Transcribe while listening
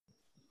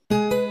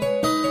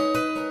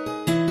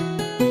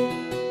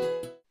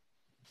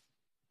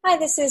Hi,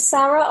 this is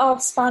Sarah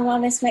of Spa and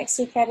Wellness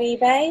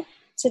Mexicaribe.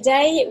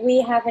 Today we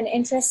have an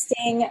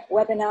interesting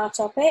webinar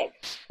topic.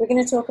 We're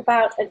going to talk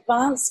about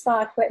advanced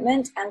spa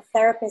equipment and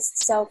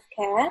therapist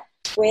self-care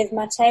with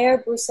Matteo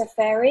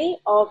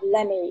Brusaferri of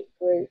Lemmy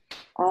Group,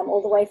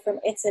 all the way from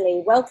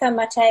Italy. Welcome,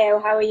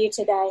 Matteo. How are you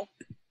today?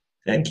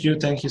 Thank you,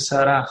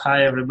 Sarah.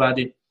 Hi,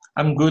 everybody.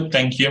 I'm good,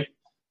 thank you.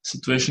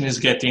 Situation is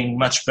getting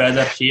much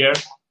better here.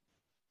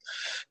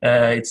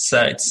 It's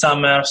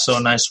summer, so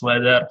nice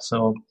weather.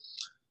 So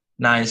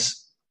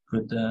nice,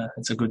 good.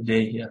 It's a good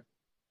day here.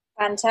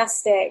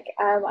 Fantastic.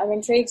 I'm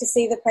intrigued to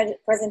see the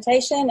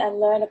presentation and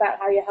learn about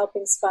how you're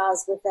helping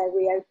spas with their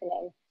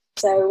reopening.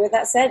 So with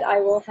that said, I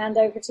will hand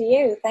over to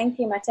you. Thank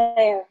you,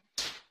 Matteo.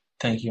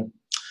 Thank you.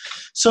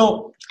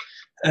 So,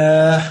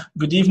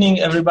 good evening,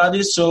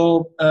 everybody.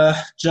 So,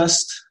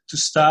 just to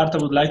start, I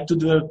would like to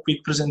do a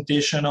quick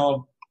presentation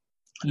of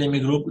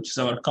Lemmy Group, which is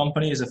our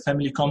company. It's a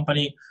family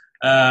company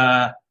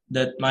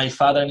that my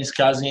father and his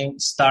cousin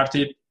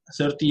started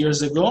 30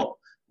 years ago.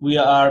 We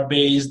are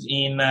based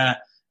in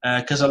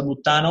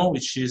Casalbuttano,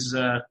 which is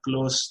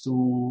close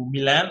to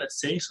Milan,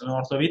 let's say, so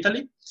north of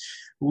Italy.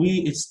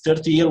 It's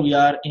 30 years we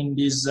are in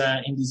this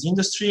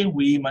industry.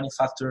 We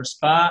manufacture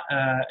spa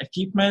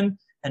equipment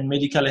and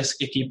medical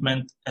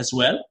equipment as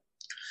well.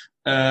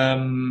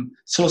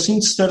 So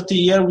since 30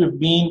 years we've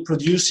been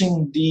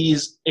producing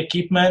these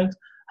equipment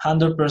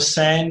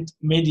 100%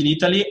 made in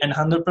Italy and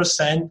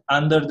 100%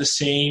 under the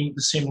same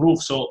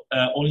roof. So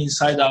all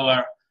inside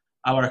our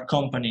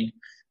company.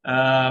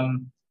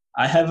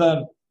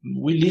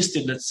 We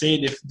listed, let's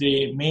say,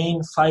 the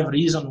main 5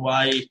 reasons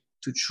why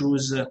to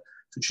choose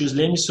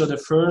Lemmy. So the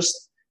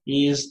first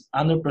is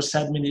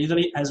 100% made in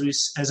Italy.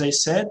 As I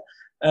said,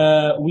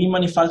 we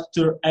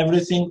manufacture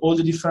everything, all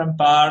the different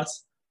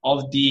parts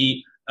of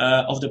the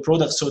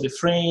product. So the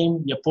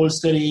frame, the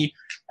upholstery,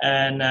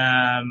 and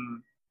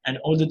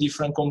all the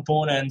different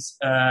components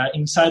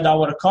inside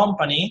our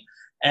company.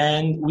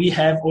 And we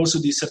have also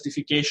the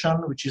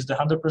certification, which is the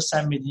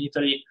 100% made in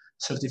Italy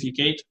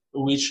certificate,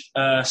 which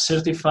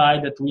certify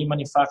that we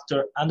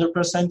manufacture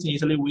 100% in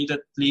Italy with at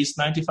least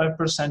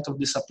 95% of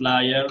the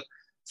supplier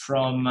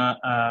from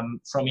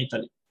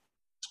Italy.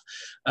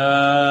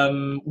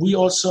 We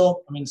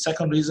also,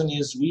 second reason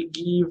is we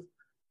give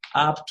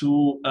up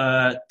to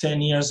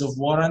 10 years of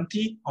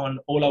warranty on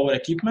all our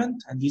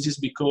equipment, and this is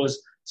because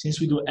since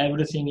we do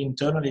everything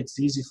internally, it's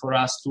easy for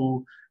us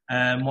to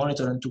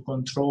monitor and to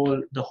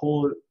control the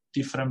whole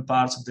different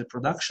parts of the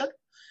production.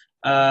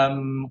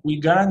 We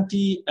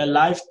guarantee a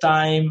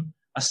lifetime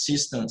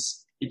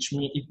assistance. It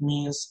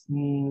means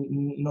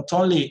not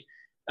only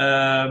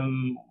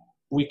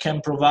we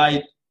can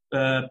provide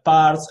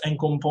parts and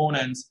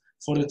components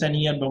for the 10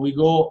 years, but we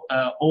go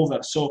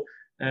over. So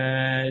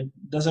it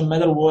doesn't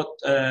matter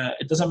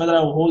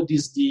how old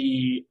is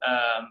the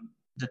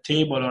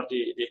table or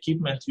the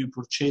equipment you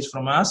purchase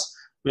from us.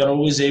 We are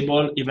always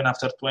able, even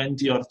after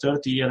 20 or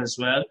 30 years as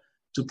well,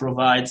 to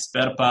provide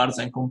spare parts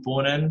and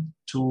components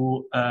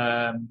to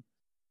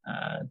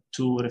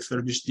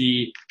refurbish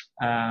the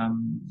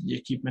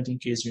equipment in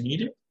case you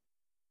need it.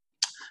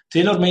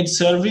 Tailor-made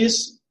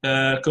service,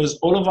 because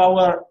all of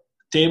our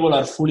tables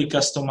are fully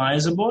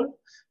customizable,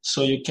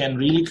 so you can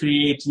really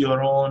create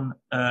your own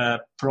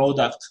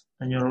product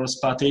and your own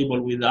spa table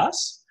with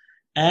us.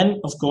 And,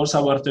 of course,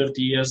 our 30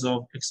 years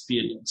of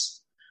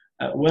experience.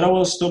 Where I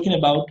was talking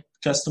about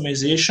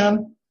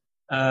customization,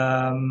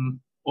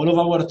 all of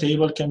our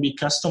table can be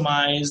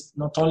customized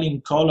not only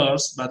in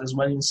colors, but as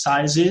well in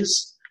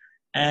sizes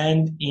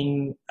and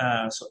in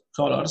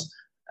colors,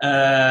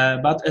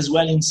 but as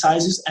well in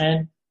sizes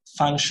and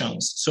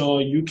functions. So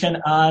you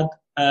can add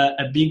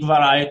a big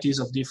varieties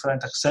of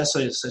different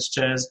accessories, such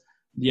as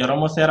the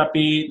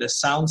aromatherapy, the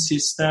sound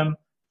system,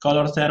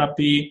 color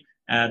therapy,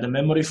 the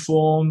memory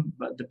foam,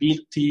 the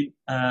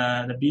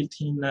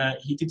built-in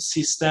heated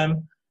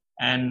system,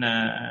 and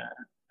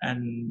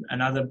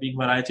another big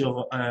variety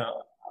of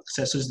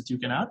accessories that you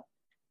can add.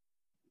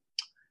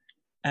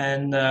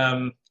 And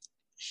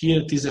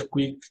here it is a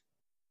quick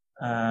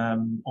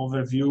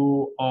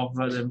overview of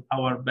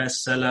our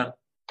bestseller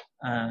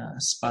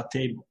spa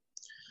table.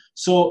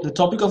 So the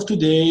topic of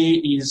today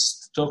is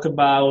to talk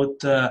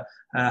about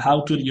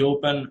how to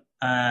reopen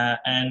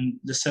and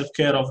the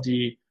self-care of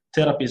the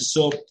therapists.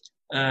 So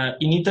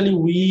in Italy,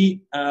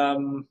 we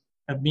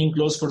have been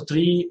closed for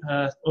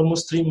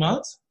almost 3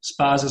 months,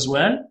 spas as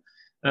well.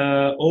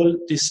 All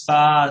the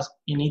spas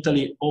in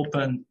Italy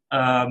opened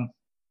at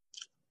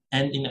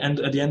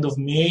the end of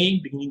May,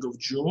 beginning of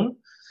June.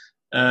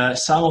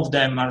 Some of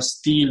them are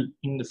still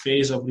in the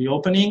phase of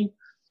reopening.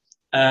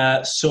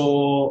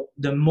 So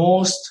the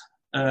most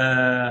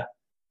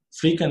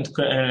frequent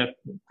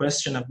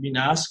question I've been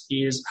asked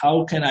is,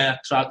 how can I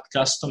attract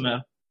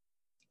customer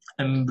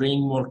and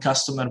bring more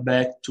customer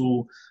back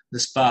to the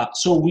spa?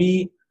 So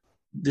we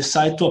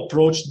decide to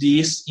approach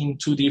this in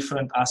 2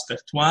 different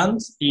aspects. One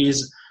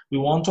is we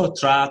want to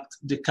attract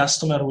the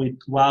customer with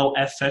wow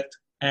effect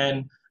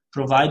and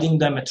providing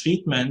them a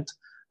treatment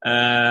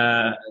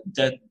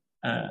that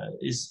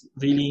is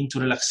really into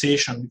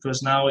relaxation,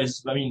 because now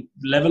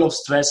level of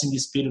stress in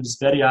this period is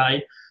very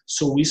high.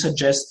 So we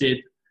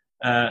suggested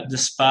the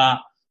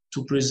spa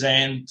to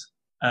present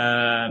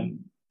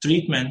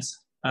treatments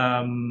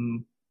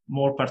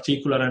more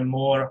particular and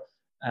more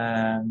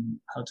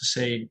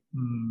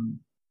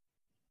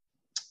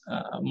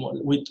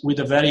with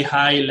a very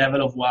high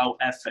level of wow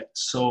effect.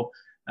 So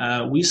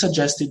we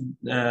suggested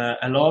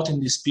a lot in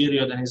this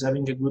period and is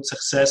having a good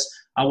success.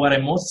 Our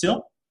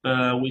Emozio,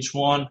 which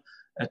won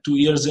 2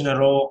 years in a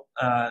row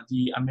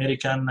the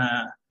American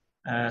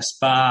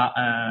Spa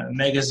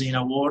Magazine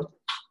Award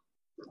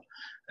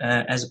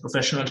as a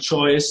professional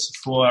choice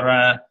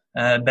for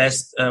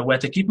best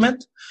wet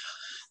equipment.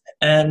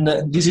 And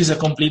this is a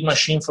complete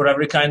machine for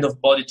every kind of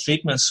body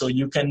treatment. So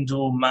you can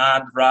do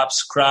mud, rub,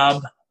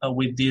 scrub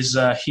with this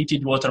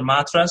heated water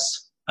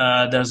mattress.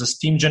 There's a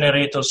steam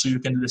generator, so you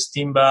can do the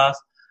steam bath.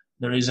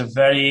 There is a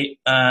very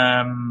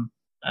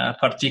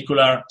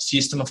particular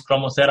system of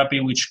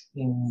chromotherapy which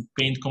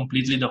paint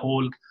completely the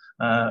whole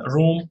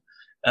room.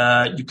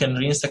 You can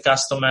rinse the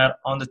customer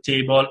on the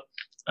table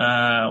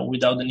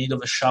without the need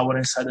of a shower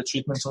inside the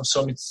treatment room.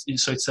 So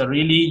it's a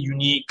really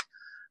unique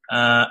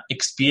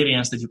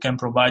experience that you can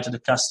provide to the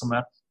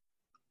customer.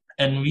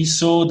 And we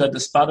saw that the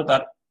spa that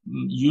are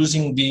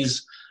using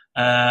this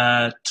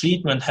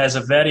treatment has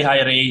a very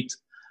high rate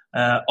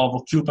of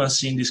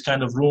occupancy in these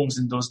kind of rooms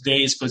in those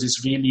days, because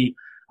it's really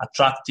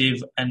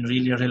attractive and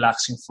really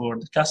relaxing for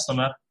the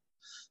customer.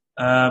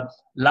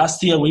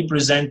 Last year we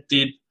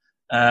presented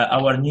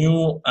our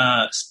new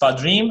Spa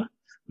Dream,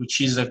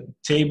 which is a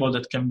table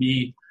that can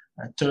be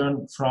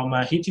turned from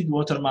a heated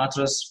water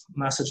mattress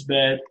massage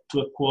bed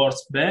to a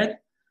quartz bed.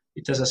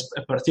 It has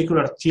a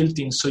particular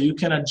tilting, so you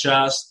can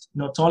adjust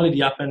not only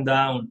the up and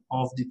down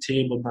of the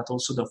table, but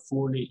also the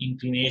full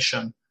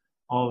inclination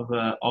of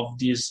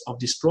this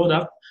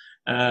product.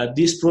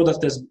 This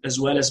product as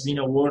well has been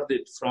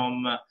awarded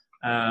from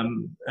Spa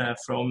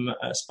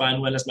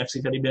and Wellness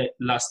Mexico Caribe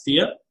last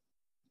year.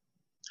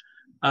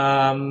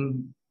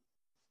 And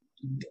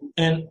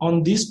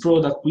on this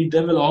product, we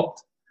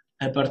developed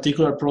a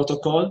particular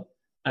protocol,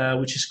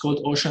 which is called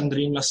Ocean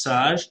Dream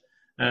Massage,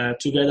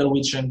 together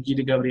with Jean-Guy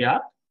de Gabriel,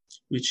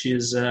 which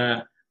is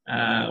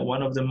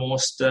one of the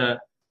most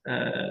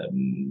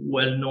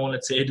well-known,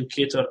 let's say,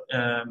 educator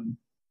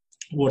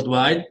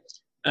worldwide.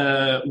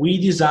 We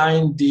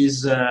designed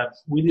this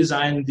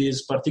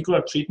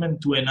particular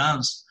treatment to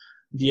enhance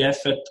the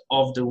effect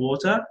of the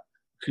water,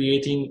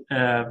 creating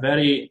a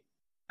very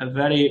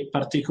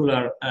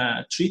particular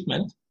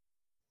treatment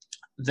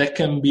that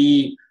can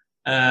be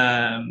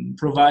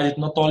provided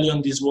not only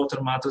on this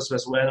water mattress, but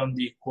as well on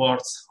the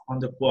quartz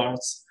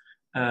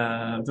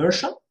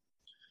version.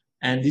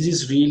 And this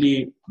is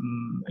really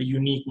a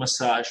unique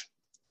massage,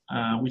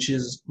 which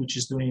is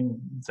doing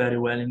very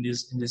well in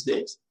these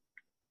days.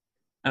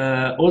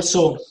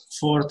 Also,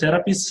 for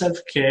therapist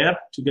self-care,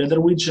 together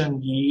with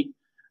Jean-Guy,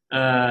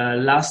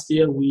 last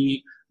year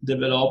we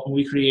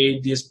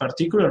created this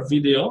particular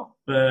video,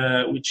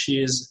 which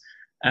is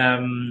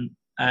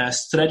a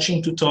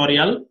stretching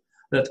tutorial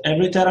that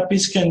every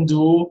therapist can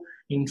do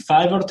in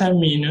 5 or 10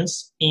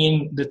 minutes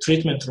in the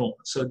treatment room.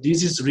 So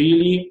this is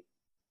really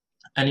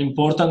an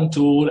important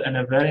tool and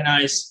a very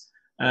nice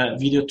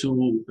video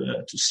to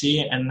see,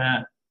 and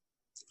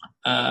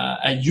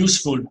a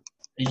useful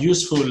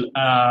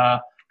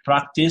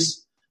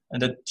practice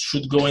that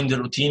should go in the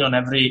routine on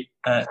every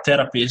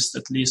therapist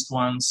at least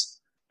once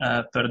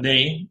per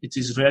day. It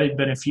is very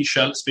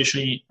beneficial,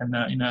 especially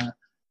in a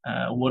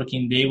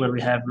working day where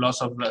we have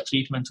lots of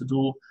treatment to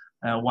do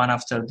one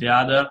after the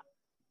other.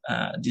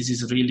 This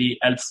is really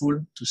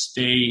helpful to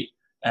stay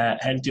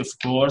healthy, of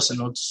course,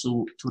 and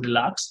also to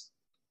relax.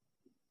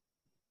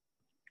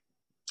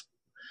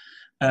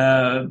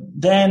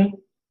 Then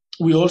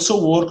we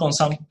also work on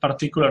some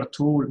particular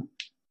tool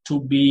to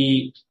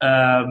be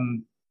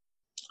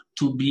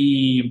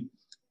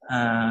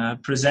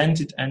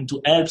presented and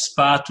to help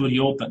spa to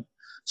reopen.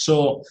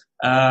 So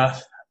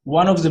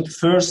one of the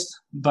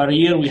first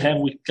barrier we have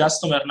with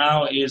customer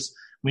now is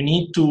we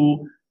need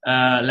to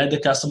let the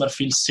customer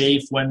feel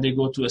safe when they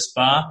go to a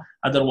spa,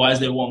 otherwise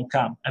they won't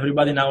come.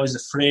 Everybody now is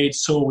afraid,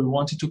 so we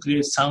wanted to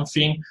create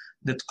something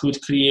that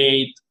could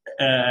create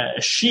a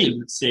shield,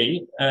 let's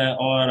say,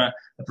 or a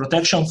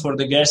protection for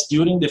the guest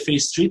during the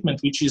face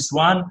treatment, which is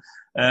one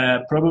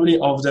probably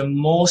of the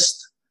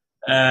most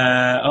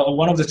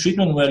one of the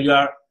treatment where you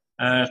are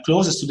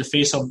closest to the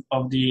face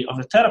of the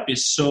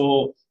therapist.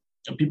 So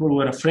people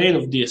were afraid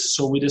of this.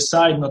 So we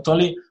decided not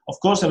only, of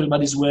course,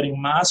 everybody's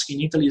wearing masks.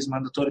 In Italy, it's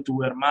mandatory to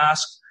wear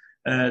masks,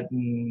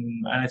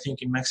 and I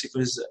think in Mexico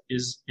is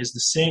the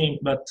same.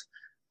 But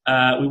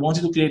we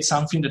wanted to create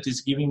something that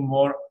is giving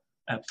more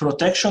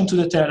protection to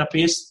the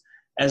therapist,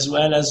 as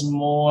well as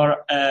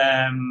more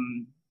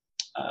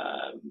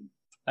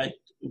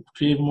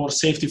create more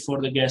safety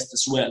for the guest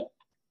as well.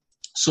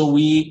 So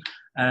we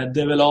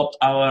developed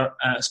our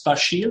Spa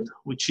Shield,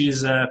 which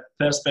is a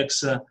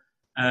Perspex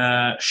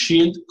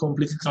shield,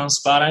 completely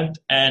transparent,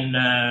 and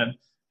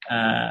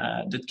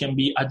that can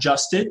be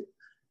adjusted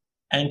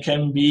and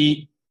can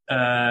be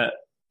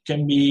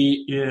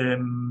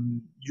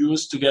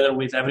used together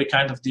with every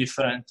kind of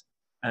different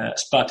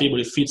spa table.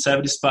 It fits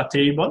every spa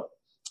table,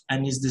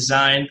 and is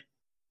designed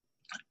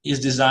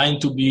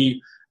to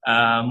be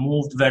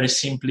moved very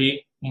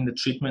simply in the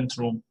treatment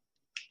room.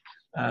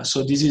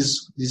 So this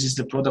is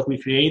the product we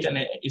create, and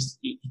it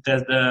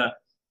has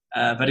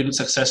very good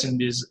success in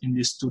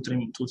this 2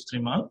 to 3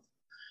 months.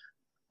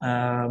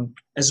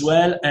 As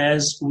well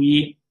as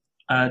we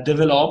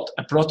developed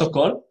a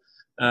protocol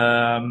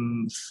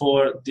for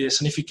the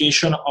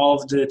sanification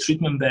of the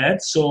treatment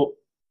bed. So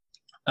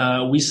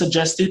we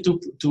suggested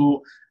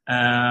to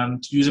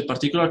use a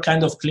particular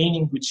kind of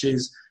cleaning, which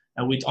is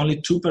with only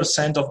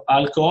 2% of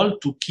alcohol,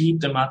 to keep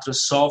the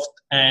mattress soft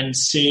and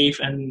safe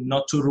and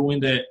not to ruin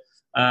the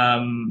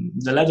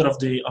leather of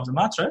the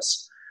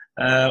mattress.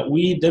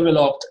 We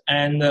developed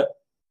and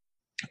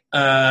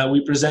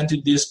we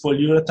presented this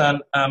polyurethane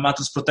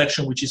mattress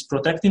protection, which is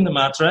protecting the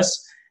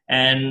mattress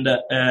and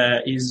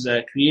is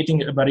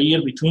creating a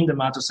barrier between the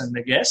mattress and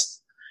the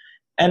guest.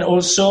 And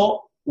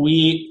also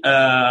we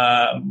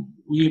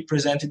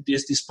presented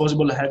this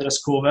disposable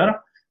headrest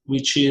cover,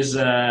 which is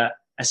a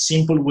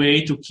simple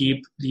way to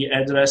keep the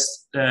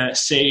headrest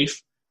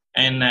safe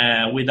and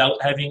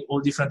without having all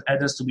different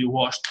headrests to be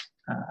washed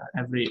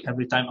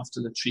every time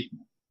after the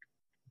treatment.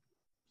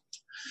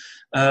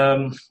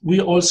 We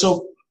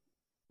also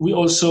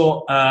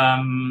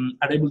are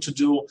able to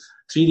do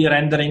 3D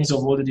renderings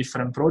of all the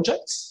different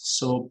projects.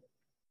 So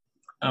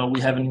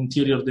we have an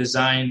interior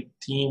design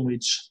team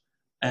which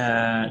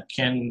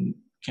can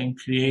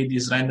create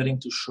this rendering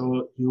to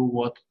show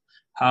you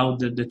how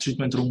the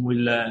treatment room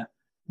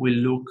will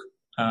look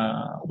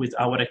with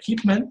our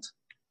equipment.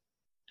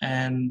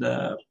 And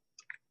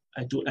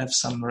I do have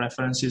some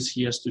references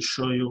here to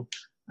show you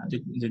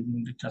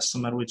the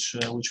customer which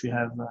we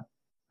have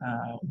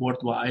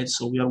worldwide.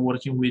 So we are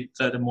working with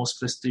the most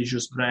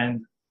prestigious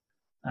brand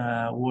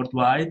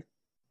worldwide.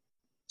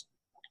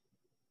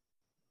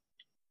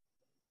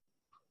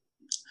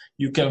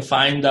 You can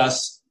find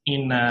us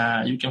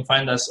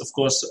of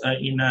course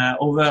in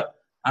over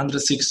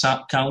 106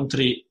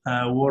 countries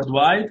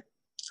worldwide.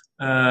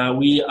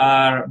 We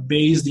are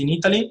based in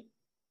Italy,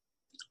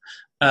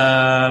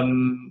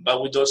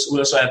 but we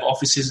also have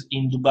offices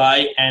in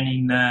Dubai and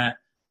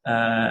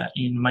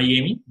in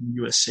Miami,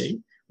 USA,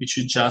 which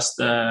we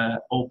just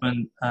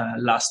opened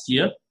last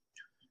year.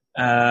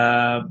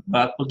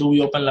 But although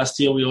we opened last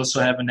year, we also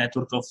have a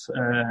network of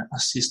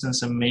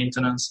assistance and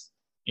maintenance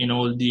in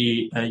all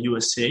the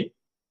USA.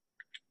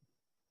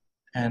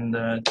 And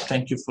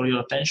thank you for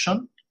your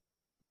attention.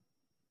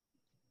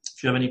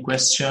 If you have any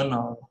question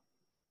or...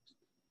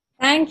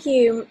 Thank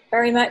you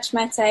very much,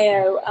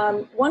 Matteo.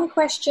 One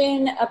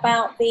question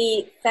about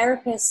the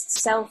therapist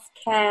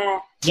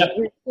self-care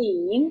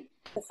routine,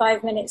 the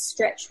 5-minute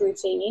stretch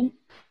routine.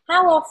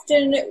 How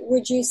often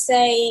would you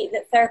say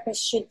that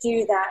therapists should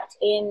do that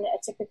in a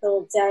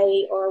typical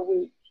day or a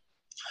week?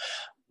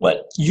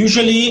 Well,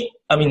 usually,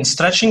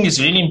 stretching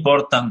is really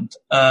important.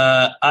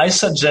 I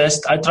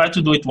try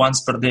to do it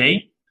once per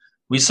day.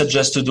 We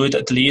suggest to do it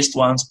at least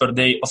once per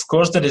day. Of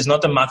course, there is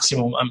not a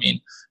maximum.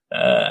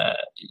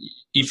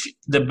 If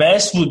the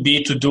best would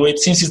be to do it,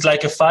 since it's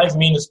like a 5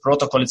 minutes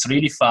protocol, it's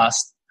really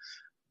fast.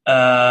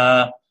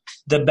 The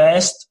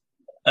best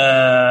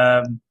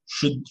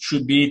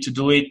should be to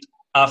do it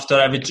after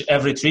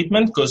every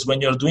treatment, because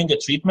when you're doing a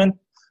treatment,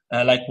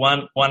 like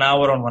one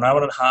hour or 1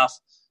 hour and a half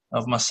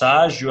of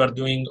massage, you are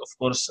doing, of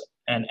course,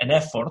 an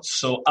effort.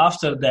 So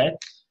after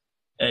that,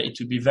 it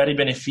would be very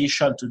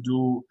beneficial to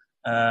do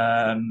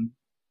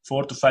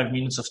 4 to 5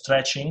 minutes of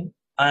stretching.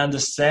 I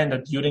understand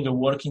that during a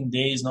working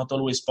day, it's not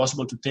always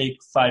possible to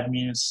take 5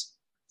 minutes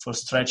for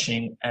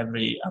stretching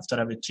after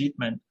every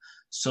treatment.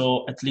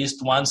 So at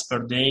least once per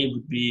day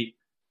would be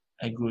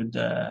a good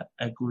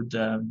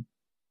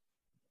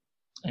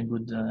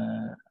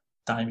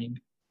timing.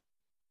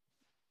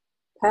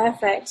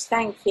 Perfect,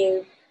 thank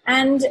you.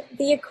 And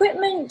the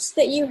equipment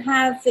that you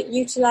have that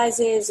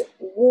utilizes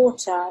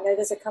water, I know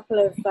there's a couple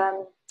of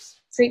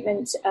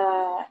treatment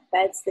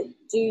beds that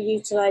do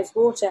utilize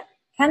water.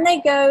 Can they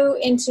go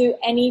into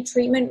any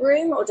treatment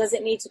room, or does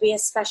it need to be a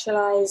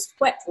specialized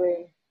wet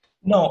room?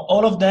 No,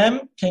 all of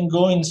them can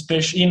go in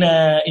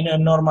a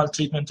normal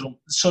treatment room.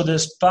 So the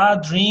Spa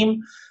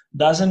Dream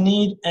doesn't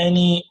need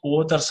any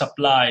water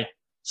supply.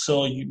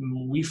 So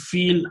we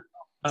fill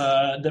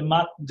the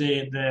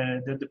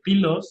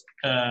pillows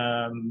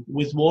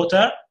with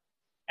water,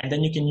 and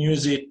then you can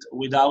use it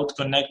without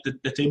connecting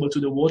the table to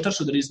the water.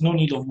 So there is no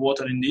need of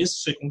water in this.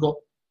 So you can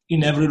go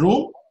in every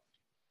room.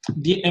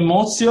 The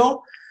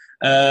Emozio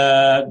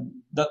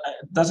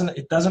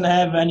doesn't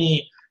have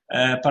any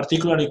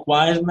particular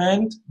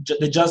requirement.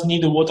 They just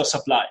need the water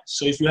supply.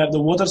 So if you have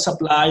the water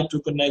supply to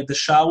connect the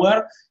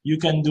shower, you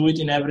can do it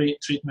in every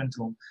treatment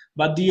room.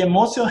 But the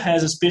Emozio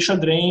has a special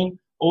drain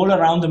all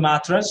around the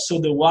mattress, so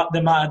the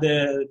water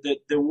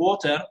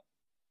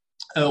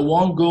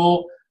won't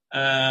go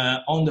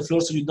on the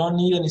floor, so you don't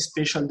need any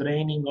special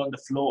draining on the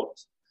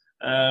floors.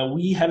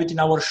 We have it in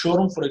our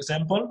showroom, for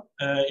example.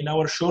 In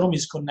our showroom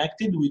is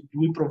connected.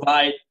 We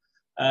provide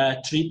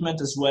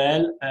treatment as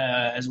well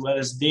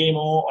as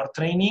demo or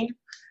training,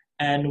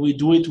 and we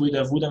do it with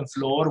a wooden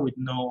floor with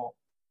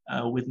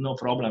no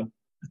problem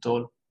at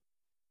all.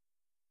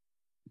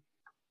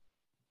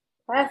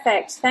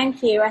 Perfect,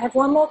 thank you. I have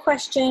one more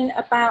question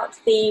about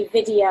the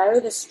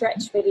video, the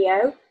stretch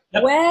video.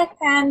 Yep. Where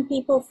can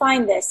people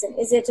find this, and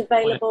is it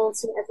available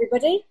to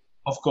everybody?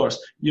 Of course,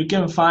 you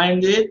can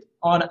find it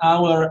on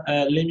our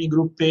LEMI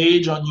Group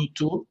page on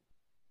YouTube,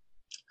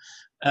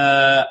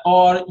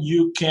 or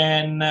you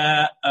can.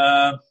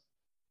 I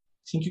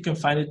think you can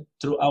find it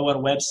through our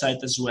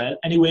website as well.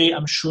 Anyway,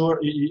 I'm sure.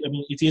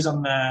 It is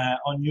on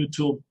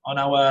YouTube on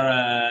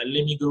our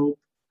LEMI Group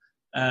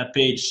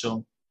page.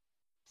 So.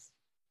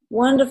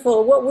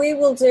 Wonderful. What we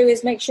will do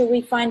is make sure we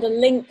find a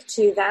link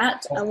to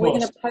that, and we're going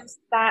to post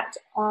that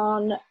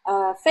on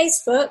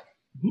Facebook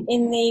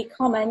in the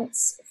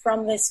comments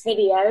from this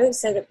video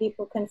so that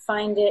people can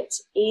find it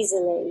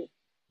easily.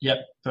 Yep,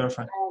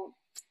 perfect.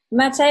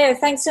 Matteo,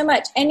 thanks so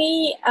much.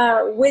 Any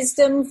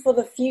wisdom for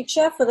the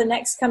future, for the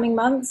next coming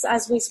months?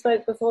 As we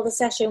spoke before the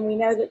session, we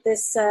know that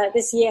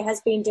this year has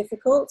been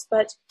difficult,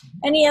 but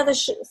any other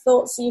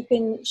thoughts you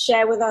can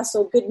share with us,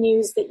 or good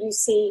news that you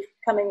see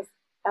coming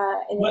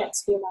in the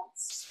next few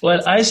months? Well,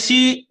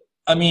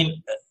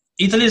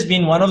 Italy has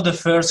been one of the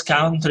first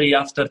country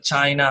after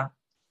China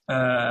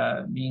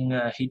being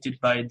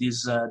hit by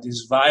this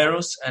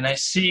virus, and I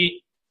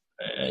see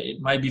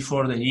it might be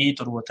for the heat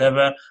or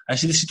whatever. I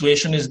see the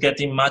situation is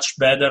getting much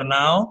better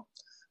now.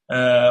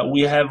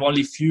 We have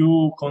only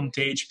few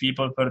contagious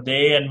people per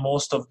day, and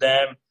most of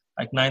them,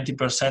 like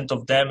 90%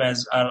 of them,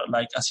 are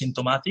like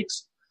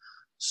asymptomatics.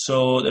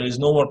 So there is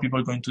no more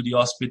people going to the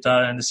hospital,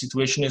 and the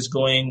situation is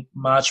going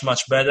much,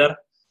 much better.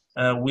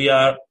 We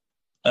are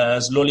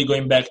slowly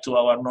going back to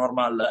our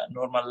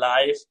normal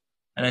life,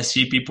 and I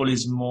see people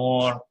is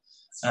more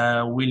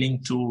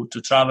willing to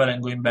travel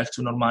and going back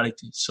to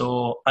normality.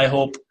 So I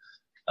hope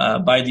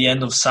by the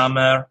end of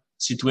summer,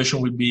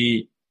 situation will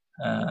be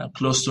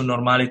close to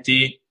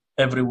normality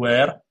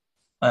everywhere,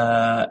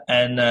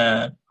 and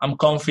I'm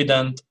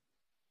confident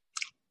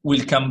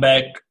we'll come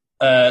back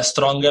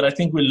stronger. I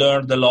think we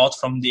learned a lot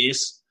from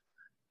this.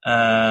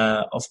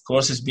 Of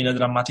course, it's been a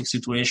dramatic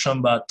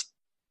situation, but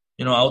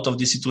out of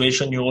this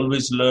situation, you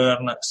always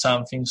learn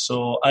something.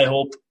 So I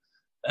hope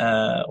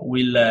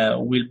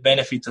we'll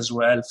benefit as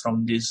well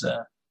from this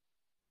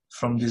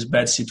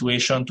bad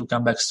situation to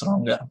come back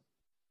stronger.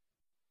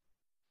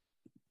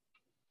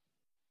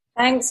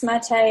 Thanks,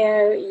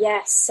 Matteo.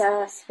 Yes,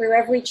 through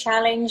every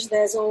challenge,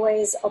 there's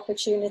always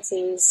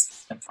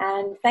opportunities.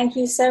 And thank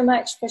you so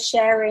much for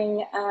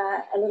sharing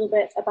a little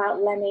bit about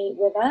LEMI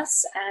with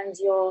us and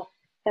your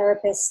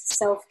therapist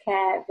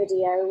self-care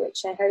video,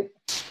 which I hope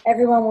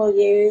everyone will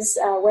use,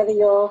 whether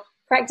you're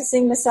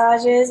practicing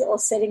massages or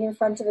sitting in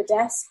front of a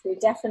desk. We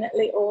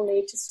definitely all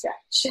need to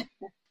stretch.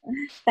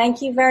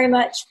 Thank you very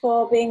much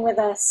for being with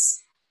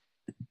us.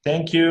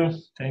 Thank you.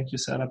 Thank you,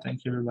 Sarah.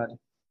 Thank you, everybody.